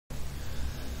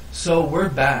So we're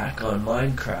back on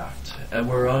Minecraft, and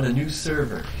we're on a new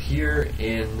server here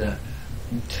in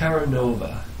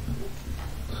TerraNova.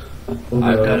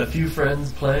 I've got a few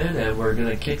friends playing, and we're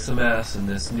gonna kick some ass in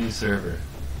this new server.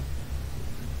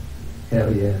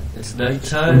 Hell yeah. It's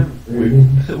nighttime.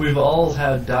 We've all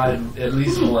had died at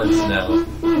least once now.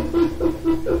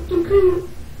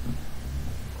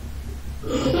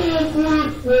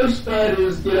 Four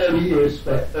spiders, get out of here,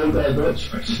 oh god, don't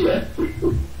charge that.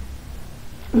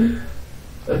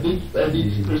 I think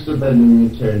you pushed the button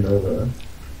and you turned over.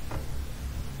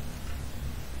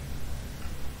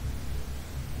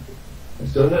 I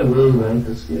still don't really like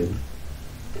the skin.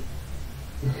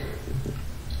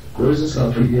 Where's this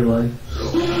off of your life?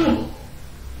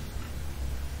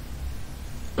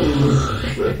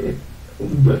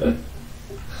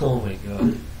 Oh my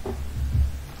god.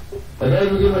 I gotta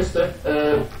go get my stuff.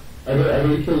 I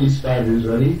gotta kill these spiders.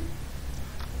 Ready?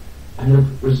 I'm gonna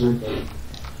preserve them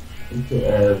into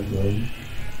everything.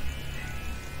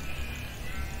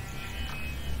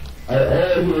 I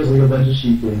hear there's like a bunch of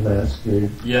sheep getting massacred.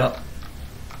 Yep.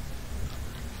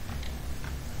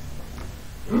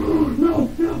 No!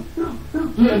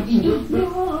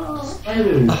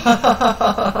 Spiders!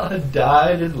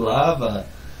 Died in lava.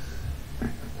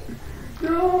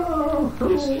 No!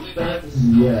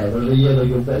 Yeah,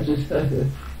 like a bunch of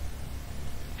spiders.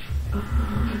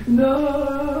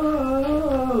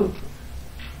 No!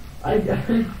 I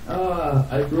died.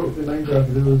 I broke the Minecraft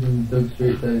and it was in dug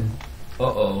straight down.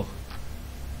 Uh-oh.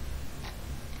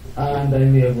 And I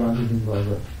may have landed in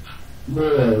lava.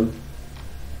 Bro.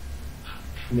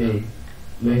 May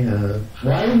have.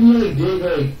 Why did you like dig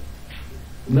like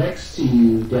next to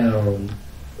you down?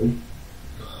 Like,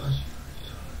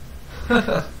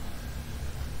 gosh.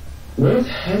 Where the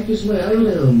heck is my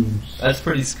items? That's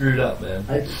pretty screwed up, man.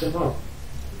 I picked them up.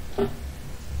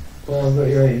 Oh, I've got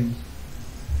your items.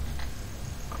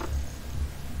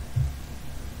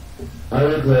 I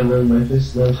like leveling my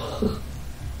fist level.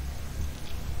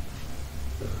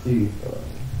 Dude,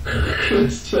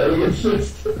 let's try to get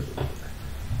this.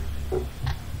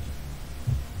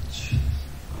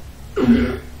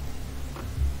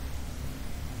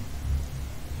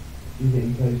 You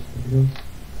getting close?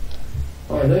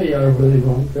 Oh, there you are, Willy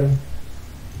Wonka.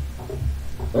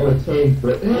 Oh, a tank,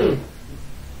 but hey!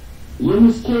 You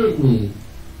almost killed me!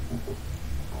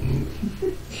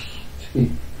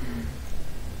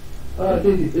 Oh,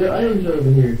 dude, your items are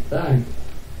over here. Bang.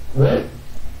 What?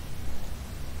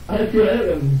 I have your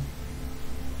items.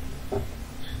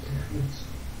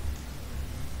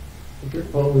 If you're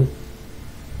forward.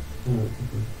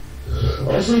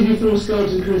 I'll save you from a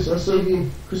skeleton, Chris. I'll save you.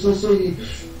 Chris, I'll save you.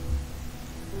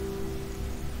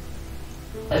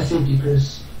 I saved you,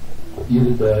 Chris. You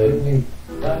would die.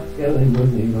 That skeleton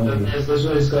wasn't even on me. That's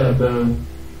why he's got a bow.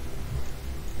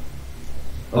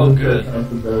 Oh, good.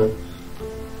 The bow.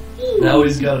 Now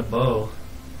he's got a bow.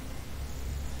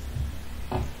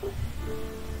 I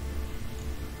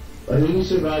think we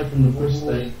survived from the first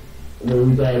thing where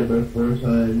we died about 4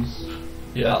 times.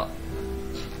 Yeah.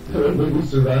 I don't think we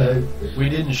survived. We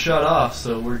didn't shut off,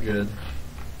 so we're good.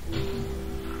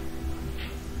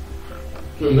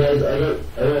 Okay, guys, I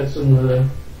got some.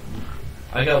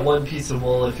 I got one piece of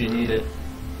wool if you need it.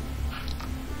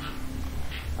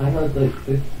 I had like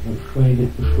 20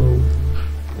 bits of gold.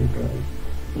 Oh god.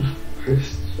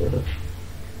 Chris, shut up.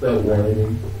 Stop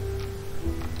whining.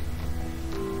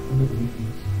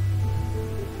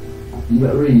 You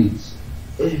got reeds.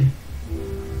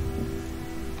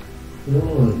 Come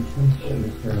on, shut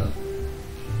this crap.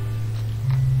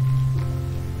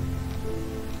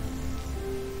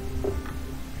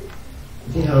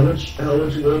 Okay, how much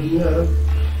wood do you have?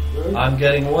 I'm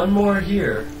getting one more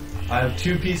here. I have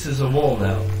 2 pieces of wool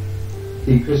now.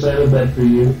 Okay, Chris, I have a bed for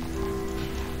you.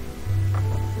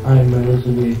 I might as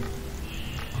well be.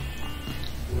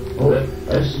 Oh,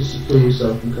 I should kill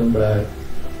yourself and come back.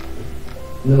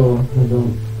 No, I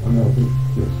don't. I'm not going to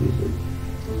stupid.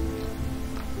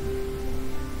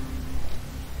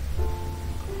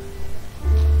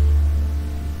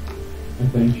 I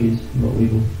found trees, not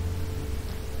legal.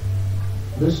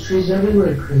 There's trees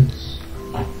everywhere, Chris.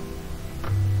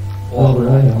 Oh, where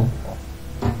I am.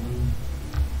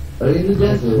 Are you in the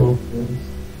desert? Small forest.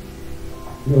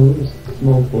 No, there's a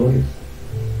small forest.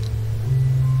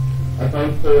 I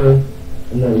found coal.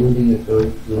 I'm not using it though,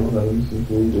 because I don't have any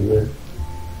simple to work.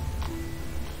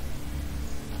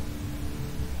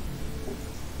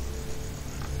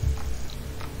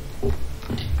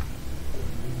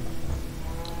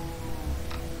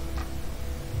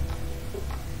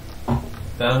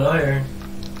 Found iron.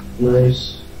 Nice.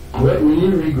 We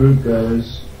need to regroup,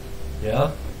 guys.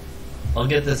 Yeah? I'll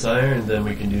get this iron and then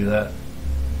we can do that.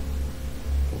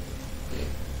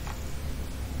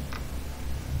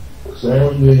 So all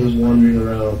I'm doing is wandering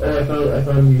around. Oh, I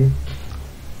found you.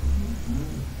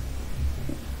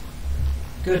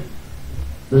 Good.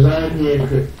 There's iron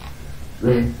here,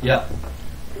 Ray. Yeah.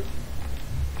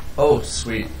 Oh,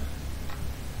 sweet.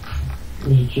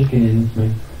 There's a chicken in this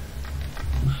man.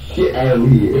 Get out of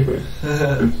here.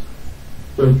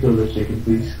 Don't kill the chicken,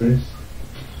 please, Chris.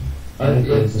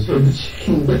 Let's kill the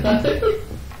chicken die.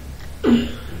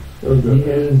 Oh, He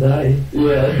hasn't died.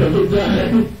 yeah, I haven't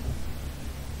died.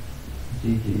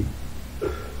 GG.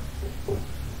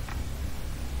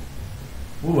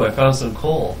 Ooh, I found some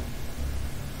coal.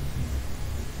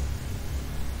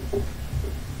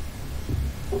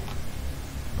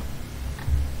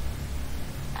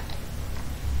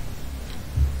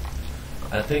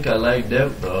 I think I lagged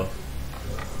out though.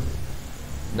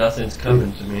 Nothing's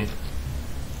coming to me.